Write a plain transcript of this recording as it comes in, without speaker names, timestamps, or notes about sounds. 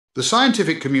The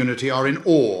scientific community are in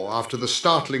awe after the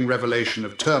startling revelation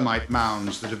of termite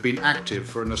mounds that have been active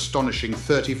for an astonishing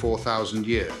 34,000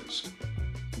 years.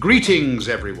 Greetings,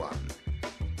 everyone!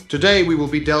 Today we will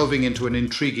be delving into an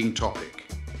intriguing topic.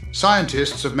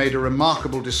 Scientists have made a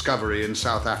remarkable discovery in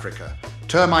South Africa,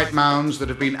 termite mounds that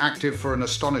have been active for an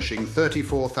astonishing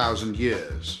 34,000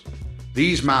 years.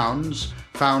 These mounds,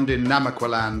 found in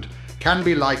Namaqualand, can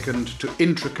be likened to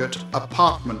intricate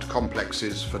apartment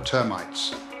complexes for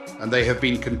termites, and they have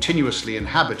been continuously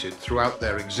inhabited throughout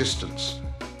their existence.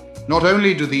 Not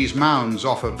only do these mounds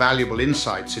offer valuable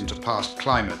insights into past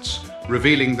climates,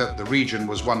 revealing that the region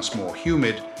was once more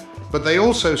humid, but they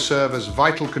also serve as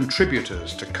vital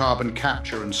contributors to carbon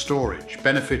capture and storage,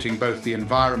 benefiting both the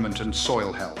environment and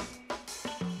soil health.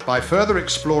 By further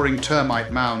exploring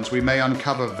termite mounds, we may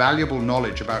uncover valuable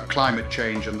knowledge about climate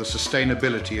change and the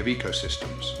sustainability of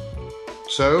ecosystems.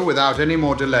 So, without any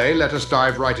more delay, let us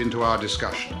dive right into our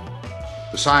discussion.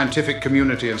 The scientific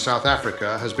community in South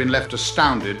Africa has been left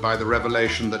astounded by the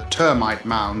revelation that termite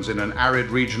mounds in an arid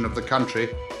region of the country,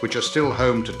 which are still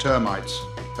home to termites,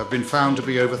 have been found to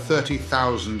be over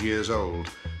 30,000 years old,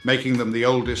 making them the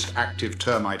oldest active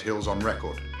termite hills on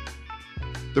record.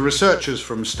 The researchers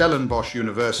from Stellenbosch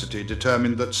University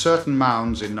determined that certain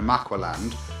mounds in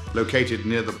Namaqualand, located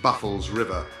near the Buffels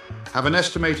River, have an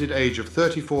estimated age of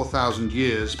 34,000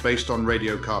 years based on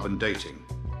radiocarbon dating.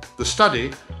 The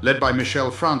study, led by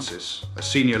Michelle Francis, a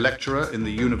senior lecturer in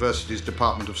the university's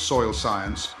Department of Soil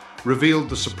Science, revealed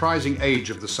the surprising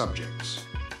age of the subjects.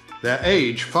 Their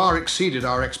age far exceeded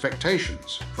our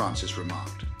expectations, Francis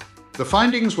remarked. The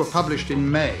findings were published in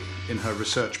May in her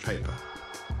research paper.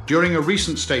 During a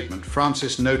recent statement,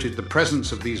 Francis noted the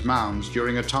presence of these mounds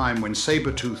during a time when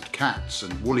saber-toothed cats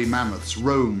and woolly mammoths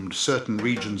roamed certain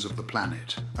regions of the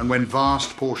planet, and when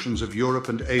vast portions of Europe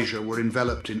and Asia were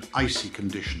enveloped in icy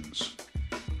conditions.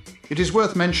 It is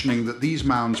worth mentioning that these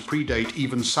mounds predate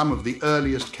even some of the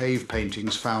earliest cave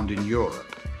paintings found in Europe.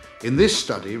 In this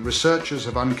study, researchers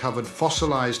have uncovered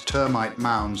fossilized termite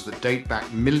mounds that date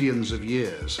back millions of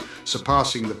years,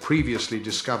 surpassing the previously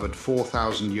discovered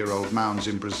 4,000-year-old mounds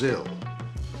in Brazil.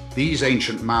 These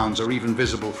ancient mounds are even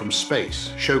visible from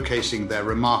space, showcasing their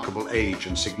remarkable age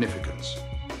and significance.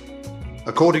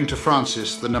 According to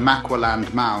Francis, the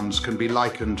Namaqualand mounds can be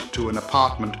likened to an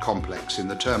apartment complex in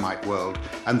the termite world,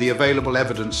 and the available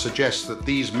evidence suggests that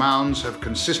these mounds have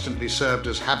consistently served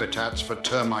as habitats for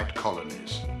termite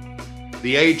colonies.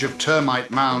 The age of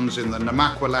termite mounds in the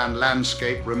Namaqualand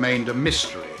landscape remained a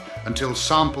mystery until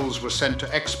samples were sent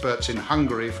to experts in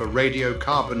Hungary for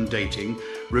radiocarbon dating,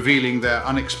 revealing their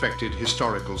unexpected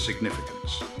historical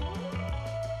significance.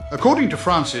 According to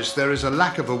Francis, there is a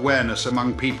lack of awareness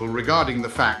among people regarding the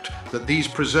fact that these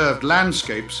preserved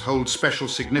landscapes hold special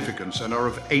significance and are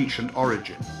of ancient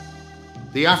origin.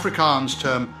 The Afrikaans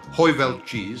term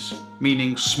hooiveldjies,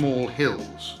 meaning small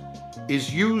hills,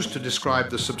 is used to describe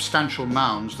the substantial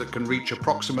mounds that can reach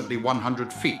approximately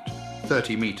 100 feet,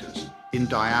 30 meters, in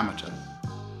diameter.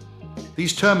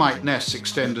 These termite nests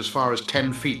extend as far as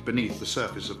 10 feet beneath the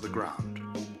surface of the ground.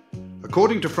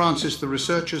 According to Francis, the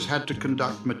researchers had to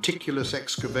conduct meticulous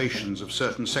excavations of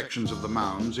certain sections of the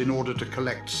mounds in order to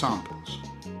collect samples.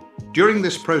 During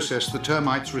this process, the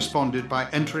termites responded by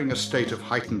entering a state of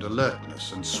heightened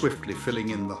alertness and swiftly filling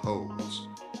in the holes.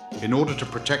 In order to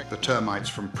protect the termites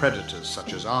from predators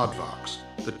such as aardvarks,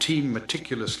 the team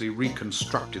meticulously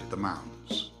reconstructed the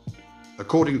mounds.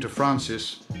 According to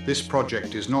Francis, this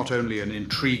project is not only an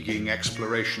intriguing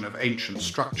exploration of ancient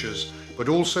structures, but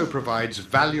also provides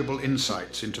valuable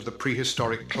insights into the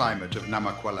prehistoric climate of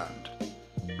Namaqualand,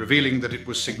 revealing that it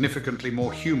was significantly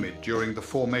more humid during the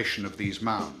formation of these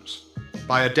mounds.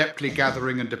 By adeptly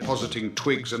gathering and depositing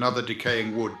twigs and other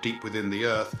decaying wood deep within the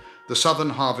earth, the southern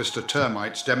harvester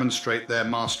termites demonstrate their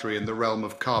mastery in the realm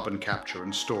of carbon capture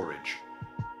and storage.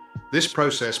 This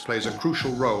process plays a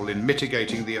crucial role in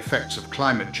mitigating the effects of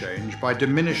climate change by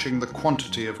diminishing the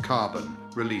quantity of carbon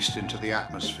released into the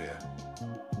atmosphere.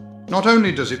 Not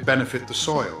only does it benefit the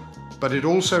soil, but it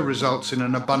also results in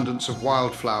an abundance of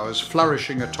wildflowers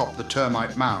flourishing atop the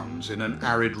termite mounds in an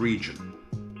arid region.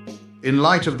 In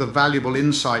light of the valuable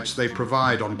insights they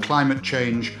provide on climate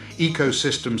change,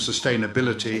 ecosystem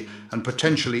sustainability, and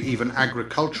potentially even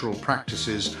agricultural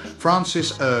practices,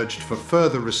 Francis urged for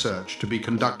further research to be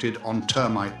conducted on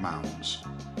termite mounds.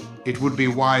 It would be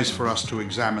wise for us to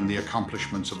examine the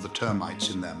accomplishments of the termites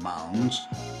in their mounds.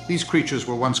 These creatures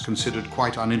were once considered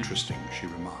quite uninteresting, she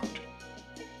remarked.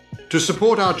 To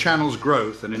support our channel's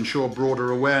growth and ensure broader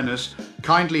awareness,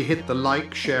 kindly hit the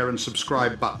like, share, and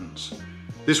subscribe buttons.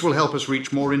 This will help us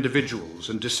reach more individuals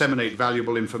and disseminate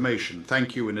valuable information.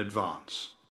 Thank you in advance.